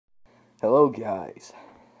Hello guys.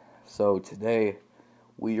 So today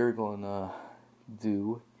we are gonna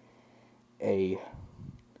do a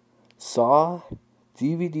Saw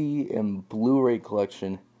DVD and Blu-ray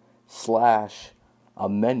collection slash a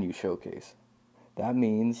menu showcase. That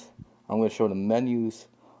means I'm gonna show the menus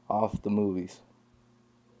off the movies.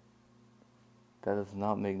 That does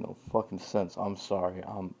not make no fucking sense. I'm sorry.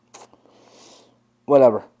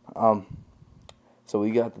 Whatever. So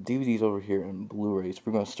we got the DVDs over here and Blu-rays.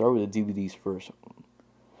 We're gonna start with the DVDs first.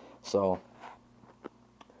 So,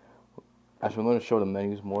 actually, I'm going to show the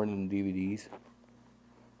menus more than the DVDs.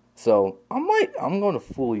 So, I'm going to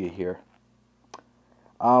fool you here.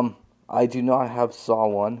 I do not have Saw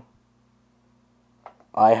 1.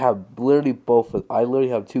 I have literally I literally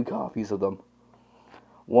have two copies of them.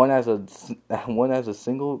 One as a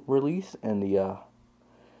single release and the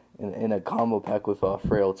in a combo pack with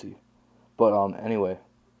Frailty. But anyway,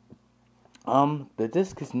 the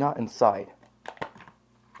disc is not inside,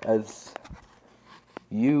 as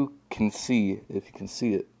you can see, if you can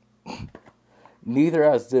see it. Neither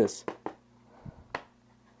has this.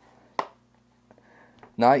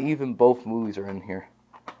 Not even both movies are in here.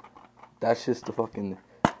 That's just the fucking...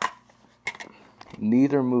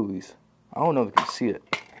 Neither movies. I don't know if you can see it.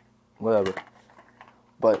 Whatever.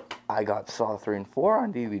 But I got Saw 3 and 4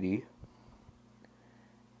 on DVD.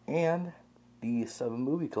 And the 7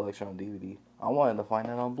 movie collection on DVD. I wanted to find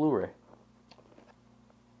that on Blu-ray.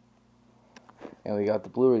 And we got the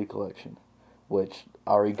Blu-ray collection, which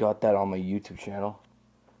I already got that on my YouTube channel,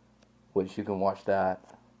 which you can watch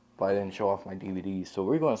that, but I didn't show off my DVDs. So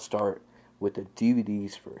we're going to start with the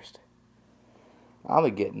DVDs first. I'm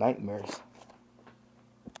going to get nightmares.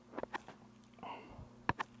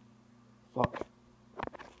 Fuck.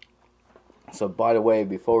 So by the way,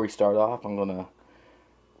 before we start off, I'm gonna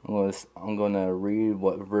read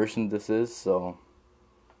what version this is. So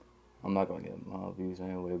I'm not gonna get views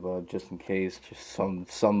anyway, but just in case, just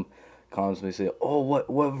some comments may say, "Oh,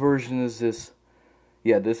 what version is this?"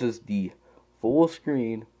 Yeah, this is the full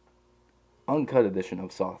screen, uncut edition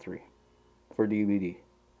of Saw 3 for DVD.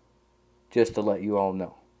 Just to let you all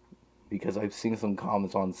know, because I've seen some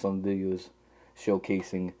comments on some videos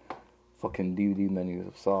showcasing fucking DVD menus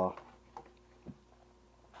of Saw.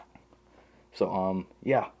 So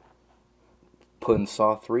yeah, put in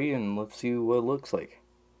Saw 3 and let's see what it looks like.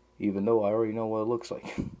 Even though I already know what it looks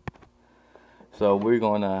like. So we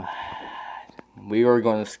are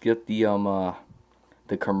gonna skip the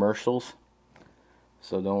commercials.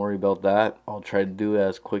 So don't worry about that. I'll try to do it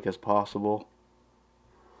as quick as possible.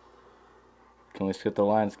 Can we skip the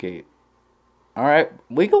landscape? All right,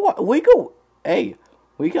 we go. Hey,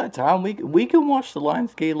 we got time. We can watch the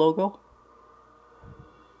Lionsgate logo.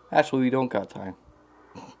 Actually, we don't got time.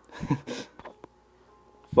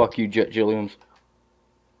 Fuck you, Jet Gilliams.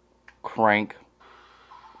 Crank.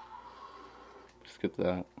 Skip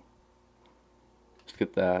that.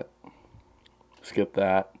 Skip that. Skip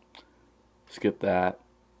that. Skip that.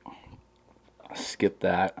 Skip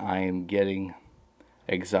that. I am getting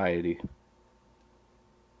anxiety.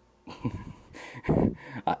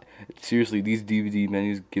 Seriously, these DVD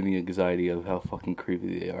menus give me anxiety of how fucking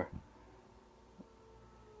creepy they are.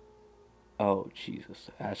 Oh, Jesus.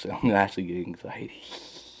 I'm actually getting anxiety.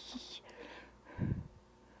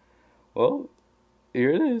 Well, here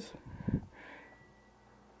it is.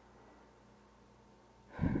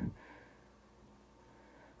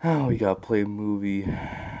 Oh, we gotta play movie.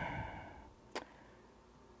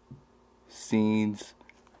 Scenes.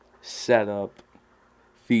 Setup.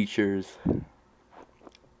 Features.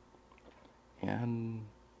 And...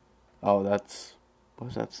 oh, that's... what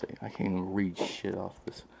does that say? I can't even read shit off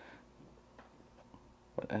this.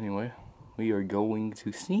 But anyway, we are going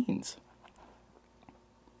to scenes.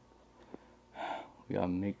 We gotta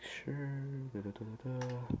make sure.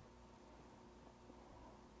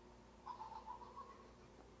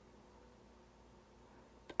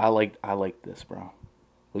 I like this, bro.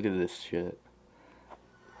 Look at this shit.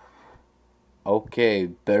 Okay,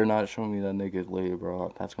 better not show me that naked lady,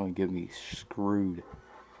 bro. That's gonna get me screwed.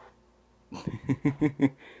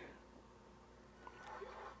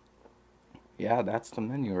 Yeah, that's the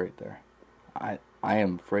menu right there. I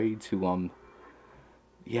am afraid to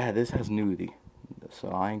yeah, this has nudity, so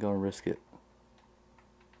I ain't gonna risk it.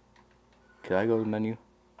 Can I go to the menu?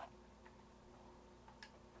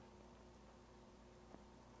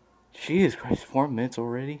 Jesus Christ, 4 minutes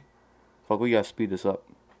already? Fuck, we gotta speed this up.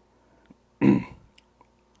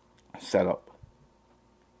 Setup.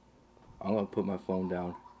 I'm gonna put my phone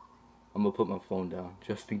down.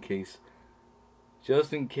 Just in case.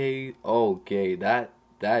 Okay, that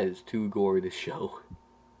is too gory to show.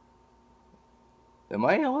 Am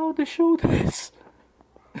I allowed to show this?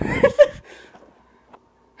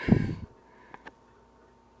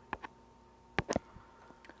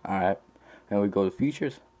 Alright, and we go to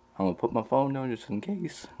features. I'm gonna put my phone down just in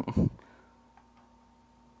case.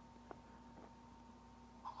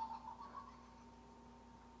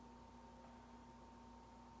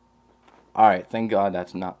 Alright, thank God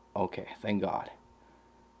that's not okay, thank God.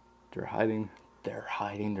 They're hiding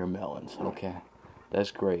their melons. Okay.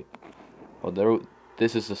 That's great. Well,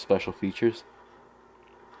 this is the special features.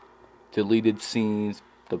 Deleted scenes,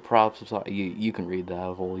 the props. You can read that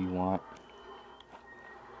all you want.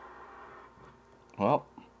 Well,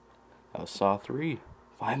 that was Saw 3.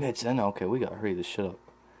 5 minutes in. Okay, we gotta hurry this shit up.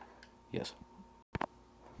 Yes.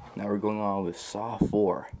 Now we're going on with Saw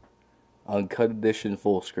 4. Uncut edition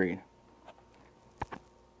full screen.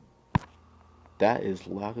 That is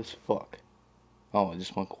loud as fuck. Oh, I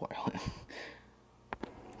just went quiet.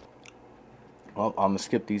 Well, I'm gonna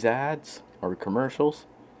skip these ads or commercials.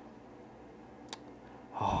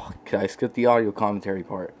 Oh, can I skip the audio commentary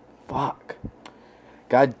part? Fuck.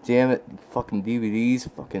 God damn it, fucking DVDs,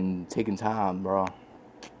 fucking taking time, bro.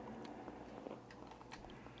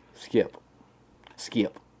 Skip.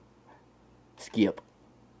 Skip. Skip.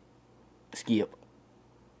 Skip.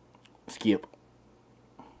 Skip.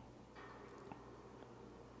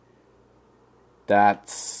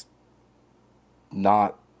 That's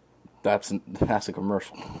a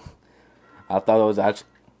commercial. I thought it was actually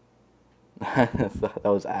that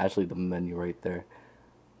was actually the menu right there.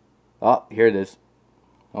 Oh, here it is.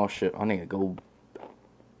 Oh shit, I need to go.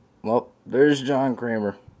 Well, there's John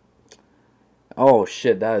Kramer. Oh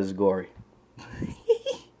shit, that is gory.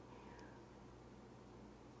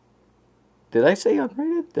 Did I say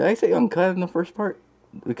unrated? Did I say uncut in the first part?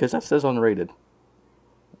 Because that says unrated.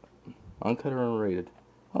 Uncut or unrated?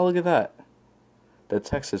 Oh, look at that. The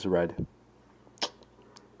text is red.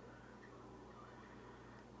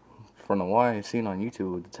 From the one I seen on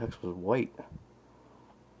YouTube, the text was white.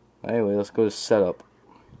 Anyway, let's go to setup.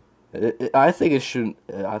 I think it shouldn't.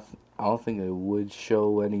 I don't think it would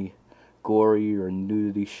show any gory or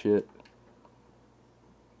nudity shit.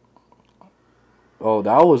 Oh,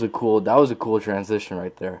 that was a cool transition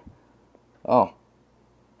right there. Oh,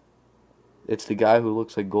 it's the guy who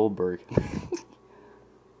looks like Goldberg.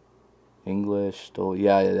 English, still,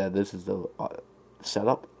 yeah. This is the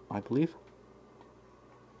setup, I believe.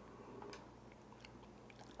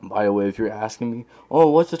 By the way, if you're asking me,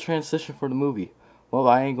 oh, what's the transition for the movie? Well,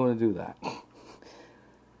 I ain't going to do that.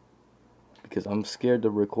 Because I'm scared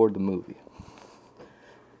to record the movie.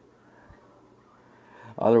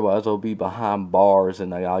 Otherwise, I'll be behind bars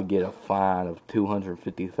and I'll get a fine of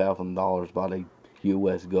 $250,000 by the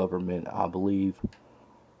U.S. government, I believe.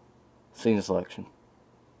 Scene selection.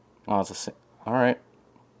 Oh, it's a scene. Alright.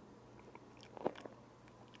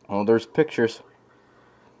 Oh, there's pictures.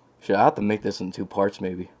 Shit, I have to make this in 2 parts,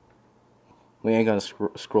 maybe. We ain't gonna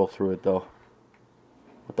scroll through it, though.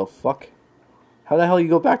 What the fuck? How the hell you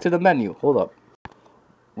go back to the menu? Hold up.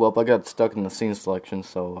 Well, I got stuck in the scene selection,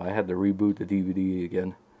 so I had to reboot the DVD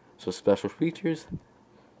again. So, special features.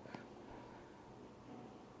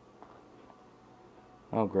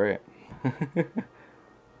 Oh, great.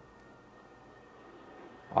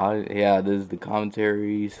 Yeah, this is the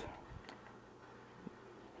commentaries.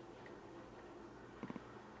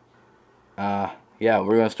 Yeah,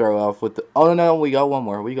 we're gonna start off with the. Oh no, we got one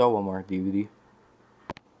more. DVD.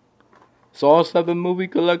 Saw 7 movie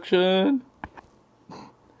collection.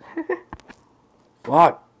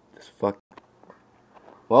 Fuck. This fuck.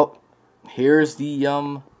 Well, here's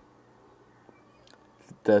the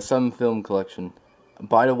 7 film collection.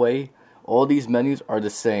 By the way, all these menus are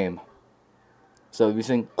the same. So if you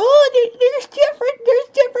think, oh,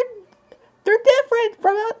 they're different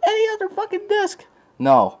from any other fucking disc.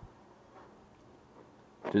 No.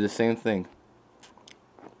 They're the same thing.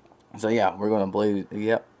 So yeah, we're gonna blaze.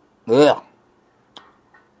 Yep. Ugh.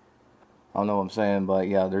 I don't know what I'm saying, but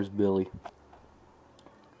yeah, there's Billy.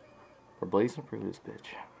 We're blazing through this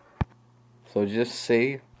bitch. So just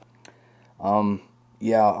say, we're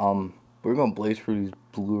gonna blaze through these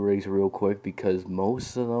Blu-rays real quick because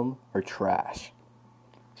most of them are trash.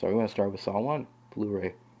 So we're gonna start with Saw 1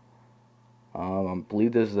 Blu-ray. I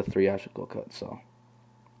believe this is the theatrical cut. So.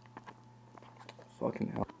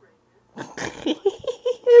 Fucking hell.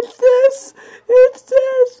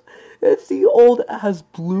 It's the old ass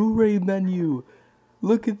Blu-ray menu.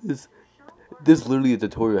 Look at this. This is literally a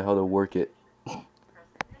tutorial how to work it.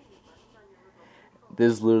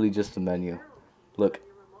 This is literally just the menu. Look.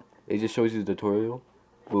 It just shows you the tutorial.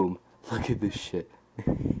 Boom. Look at this shit.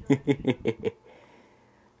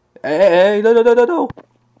 Hey, no.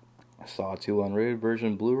 Saw 2 unrated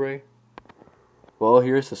version Blu-ray. Well,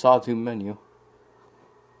 here's the Saw 2 menu.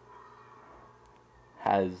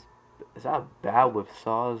 It's not bad with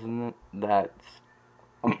saws in it. That's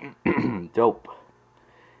dope.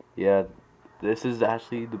 Yeah, this is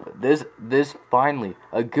actually this finally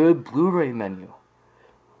a good Blu-ray menu.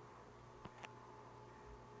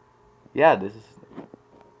 Yeah, this is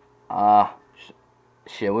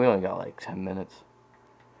shit. We only got like 10 minutes.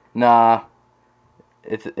 Nah,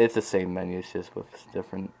 it's the same menu. It's just with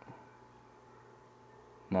different.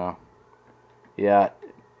 No, yeah,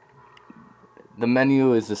 the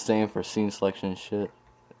menu is the same for scene selection and shit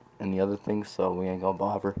and the other things, so we ain't gonna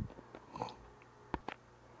bother.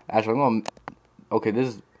 Actually, I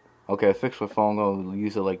fixed my phone. I'm gonna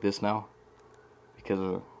use it like this now because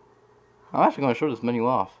I'm actually gonna show this menu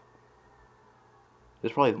off.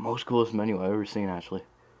 It's probably the most coolest menu I've ever seen. Actually,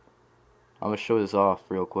 I'm gonna show this off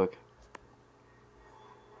real quick.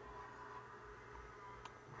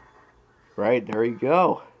 Right, there you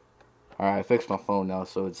go. Alright, I fixed my phone now,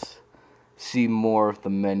 so it's see more of the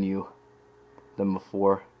menu than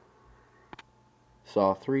before.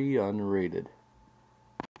 Saw 3 unrated.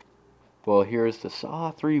 Well, here's the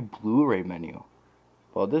Saw 3 Blu-ray menu.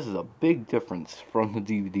 Well, this is a big difference from the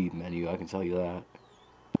DVD menu, I can tell you that.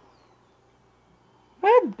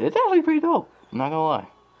 It's actually pretty dope, I'm not gonna lie.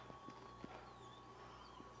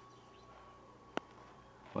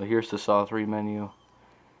 Well, here's the Saw 3 menu.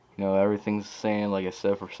 You know, everything's the same, like I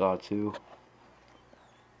said, for Saw 2.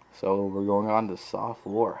 So, we're going on to Saw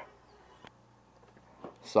 4.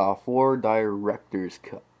 Saw 4 Director's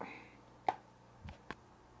Cut.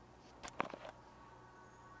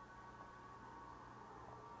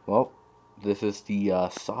 Well, this is the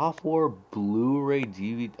Saw 4 Blu-ray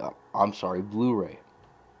DVD. Blu-ray.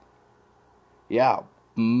 Yeah,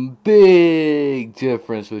 big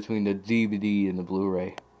difference between the DVD and the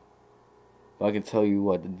Blu-ray. But I can tell you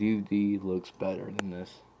what, the DVD looks better than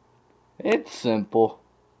this. It's simple.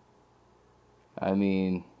 I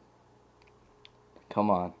mean,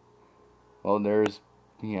 come on. Well, there's,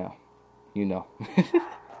 yeah, you know.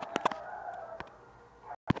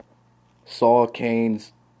 Saw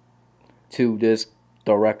Kane's 2-disc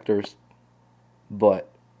directors, but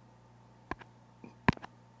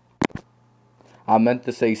I meant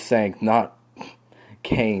to say Sank, not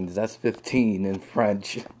Kane's. That's 15 in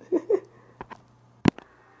French.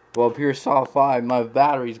 Well, up here, Saw 5, my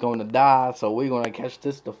battery's going to die, so we're going to catch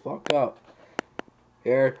this the fuck up.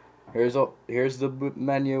 Here's the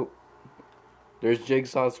menu. There's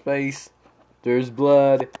Jigsaw's face. There's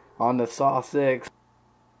blood on the Saw 6.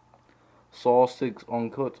 Saw 6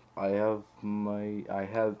 uncut. I have my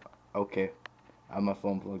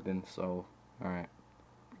phone plugged in, so alright.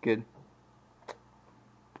 Good.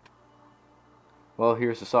 Well,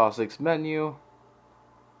 here's the Saw 6 menu.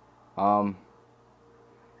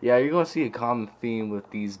 Yeah, you're gonna see a common theme with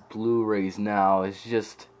these Blu-rays now. It's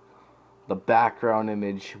just the background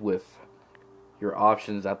image with your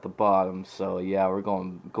options at the bottom. So yeah, we're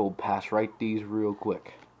gonna go past right these real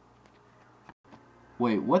quick.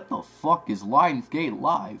 Wait, what the fuck is Lionsgate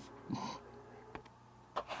Live?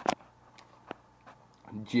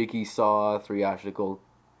 Jigsaw 3-theatrical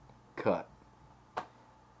cut.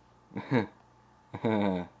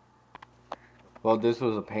 Well, this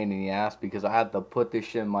was a pain in the ass because I had to put this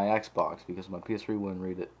shit in my Xbox because my PS3 wouldn't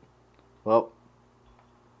read it. Well,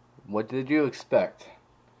 what did you expect?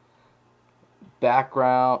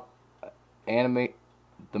 Background, animate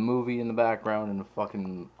the movie in the background and the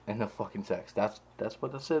fucking text. That's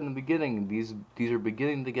what I said in the beginning. These are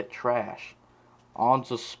beginning to get trash. On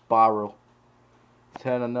to Spiral.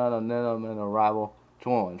 10 and Arrival.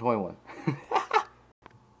 21.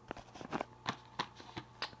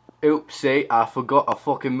 Oopsie, I forgot a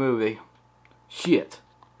fucking movie. Shit.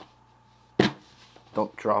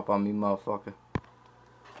 Don't drop on me, motherfucker.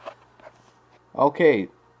 Okay,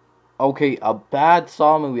 a bad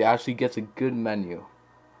Saw movie actually gets a good menu.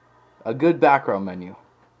 A good background menu.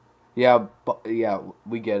 Yeah,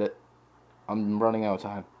 we get it. I'm running out of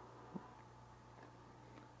time.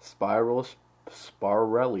 Sparelli.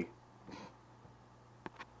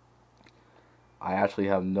 I actually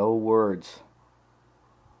have no words.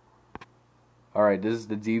 Alright, this is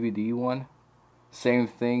the DVD one. Same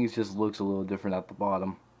thing, it just looks a little different at the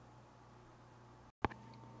bottom.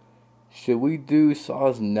 Should we do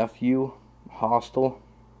Saw's nephew, Hostel?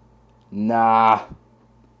 Nah,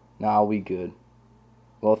 we good.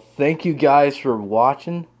 Well, thank you guys for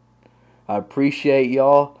watching. I appreciate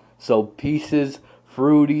y'all. So, pieces,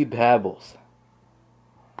 fruity pebbles.